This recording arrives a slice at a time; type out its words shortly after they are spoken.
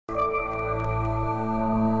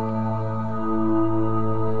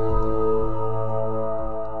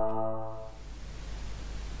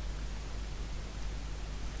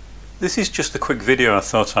This is just a quick video I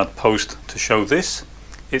thought I'd post to show this.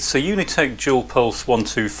 It's a Unitech Dual Pulse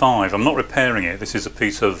 125. I'm not repairing it. This is a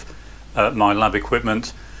piece of my lab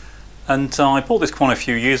equipment, and I bought this quite a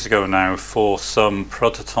few years ago now for some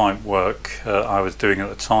prototype work I was doing at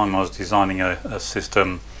the time. I was designing a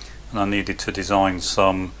system and I needed to design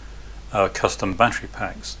some custom battery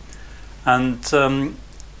packs. And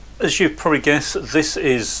as you've probably guessed, this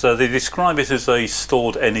is, they describe it as a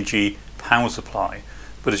stored energy power supply.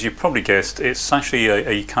 But as you've probably guessed, it's actually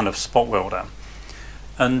a kind of spot welder.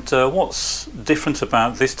 And what's different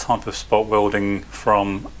about this type of spot welding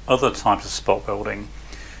from other types of spot welding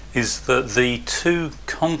is that the two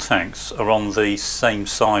contacts are on the same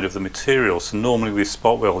side of the material. So normally with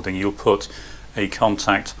spot welding you'll put a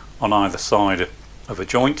contact on either side of a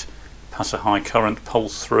joint, pass a high current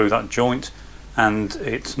pulse through that joint, and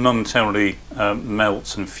it momentarily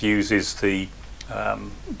melts and fuses the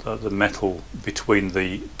metal between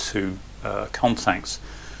the two contacts.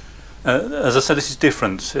 As I said, this is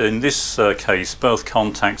different. In this case, both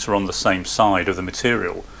contacts are on the same side of the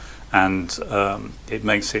material, and it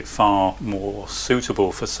makes it far more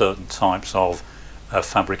suitable for certain types of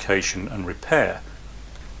fabrication and repair.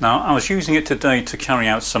 Now, I was using it today to carry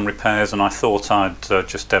out some repairs, and I thought I'd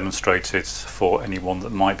just demonstrate it for anyone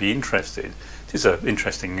that might be interested. It is an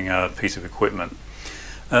interesting piece of equipment.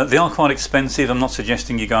 They are quite expensive. I'm not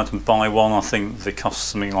suggesting you go out and buy one. I think they cost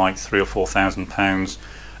something like £3,000 or £4,000.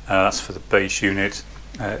 That's for the base unit.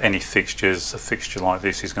 Any fixtures, a fixture like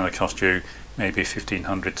this is going to cost you maybe £1,500,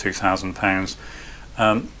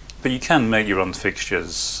 £2,000. But you can make your own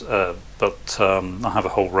fixtures. But I have a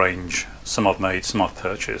whole range. Some I've made, some I've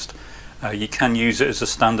purchased. You can use it as a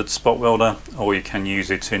standard spot welder, or you can use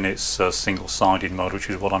it in its single-sided mode, which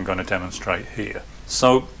is what I'm going to demonstrate here.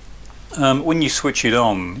 So when you switch it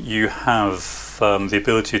on, you have the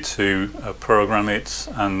ability to program it,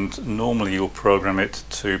 and normally you'll program it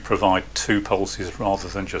to provide two pulses rather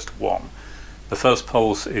than just one. The first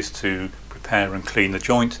pulse is to prepare and clean the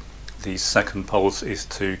joint. The second pulse is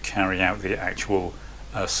to carry out the actual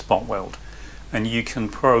spot weld. And you can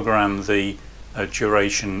program the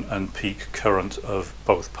duration and peak current of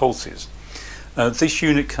both pulses. This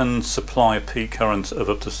unit can supply a peak current of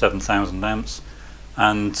up to 7,000 amps.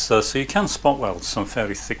 And so you can spot weld some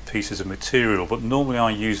fairly thick pieces of material, but normally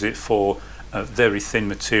I use it for very thin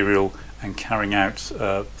material and carrying out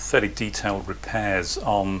fairly detailed repairs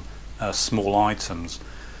on small items.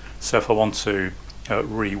 So if I want to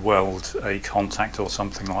re-weld a contact or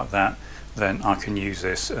something like that, then I can use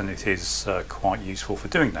this, and it is quite useful for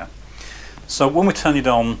doing that. So when we turn it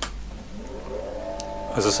on,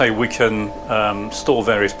 as I say, we can store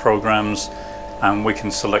various programs, and we can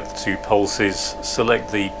select the two pulses,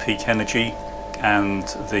 select the peak energy and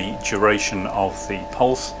the duration of the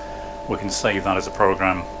pulse. We can save that as a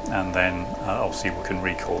program, and then obviously we can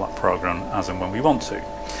recall that program as and when we want to.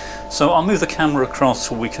 So I'll move the camera across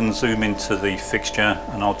so we can zoom into the fixture,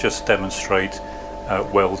 and I'll just demonstrate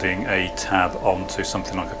welding a tab onto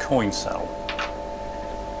something like a coin cell.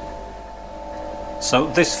 So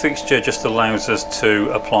this fixture just allows us to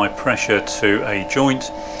apply pressure to a joint.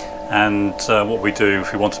 And what we do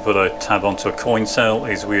if we want to put a tab onto a coin cell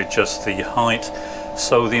is we adjust the height.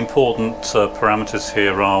 So the important parameters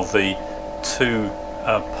here are the two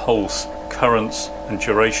pulse currents and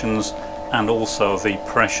durations, and also the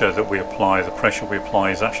pressure that we apply. The pressure we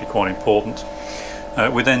apply is actually quite important.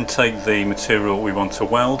 We then take the material we want to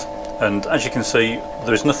weld, and as you can see,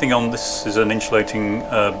 there is nothing on this. Is an insulating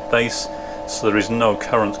base, so there is no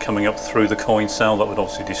current coming up through the coin cell. That would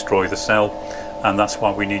obviously destroy the cell. And that's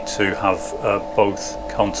why we need to have both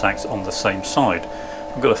contacts on the same side.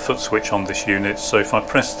 I've got a foot switch on this unit, so if I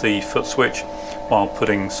press the foot switch while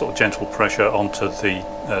putting sort of gentle pressure onto the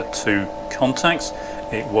two contacts,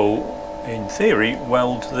 it will, in theory,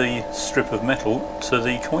 weld the strip of metal to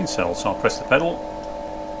the coin cell. So I'll press the pedal.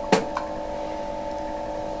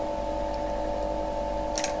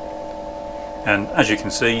 And as you can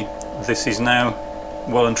see, this is now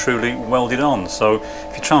well and truly welded on. So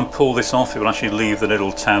if you try and pull this off, it will actually leave the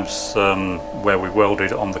little tabs where we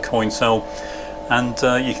welded on the coin cell, and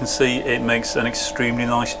you can see it makes an extremely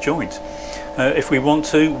nice joint. If we want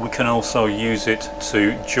to, we can also use it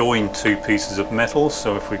to join two pieces of metal.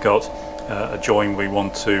 So if we've got a join we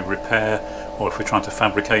want to repair, or if we're trying to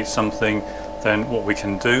fabricate something, then what we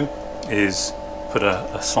can do is put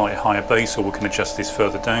a slightly higher base, or we can adjust this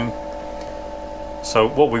further down. So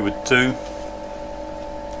what we would do,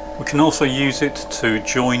 we can also use it to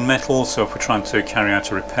join metal. So if we're trying to carry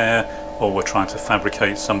out a repair, or we're trying to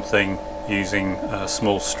fabricate something using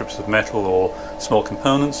small strips of metal or small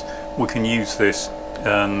components, we can use this,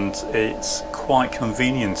 and it's quite quite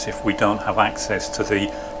convenient if we don't have access to the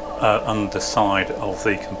underside of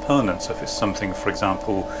the component. So if it's something, for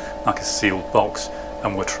example, like a sealed box,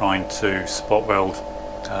 and we're trying to spot weld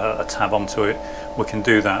a tab onto it, we can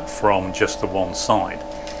do that from just the one side.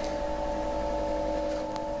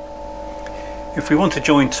 If we want to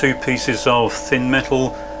join two pieces of thin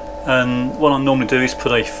metal, and what I normally do is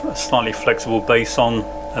put a slightly flexible base on,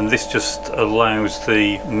 and this just allows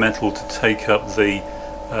the metal to take up the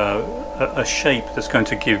a shape that's going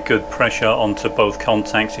to give good pressure onto both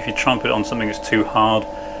contacts. If you try and put it on something that's too hard,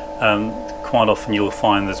 quite often you'll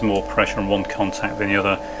find there's more pressure on one contact than the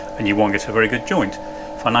other, and you won't get a very good joint.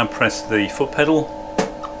 If I now press the foot pedal,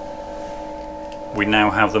 we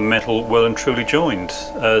now have the metal well and truly joined.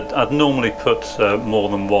 I'd normally put more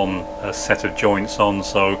than one set of joints on,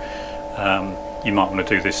 so you might want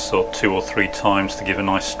to do this sort of 2 or 3 times to give a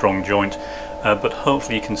nice strong joint, but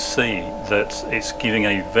hopefully you can see that it's giving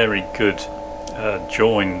a very good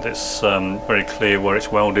join that's very clear where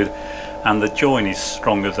it's welded, and the join is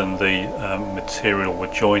stronger than the material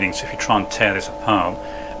we're joining. So if you try and tear this apart,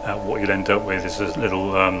 what you'll end up with is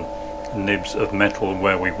little nibs of metal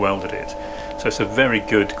where we welded it. So it's a very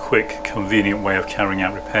good, quick, convenient way of carrying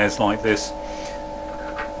out repairs like this.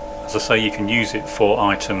 As I say, you can use it for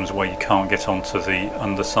items where you can't get onto the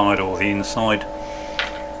underside or the inside.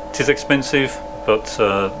 It is expensive, but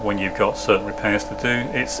when you've got certain repairs to do,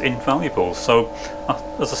 it's invaluable. So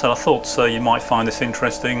as I said, I thought you might find this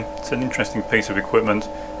interesting. It's an interesting piece of equipment,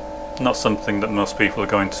 not something that most people are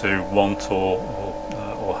going to want or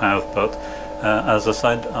have, but as I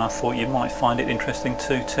said, I thought you might find it interesting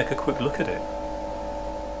to take a quick look at it.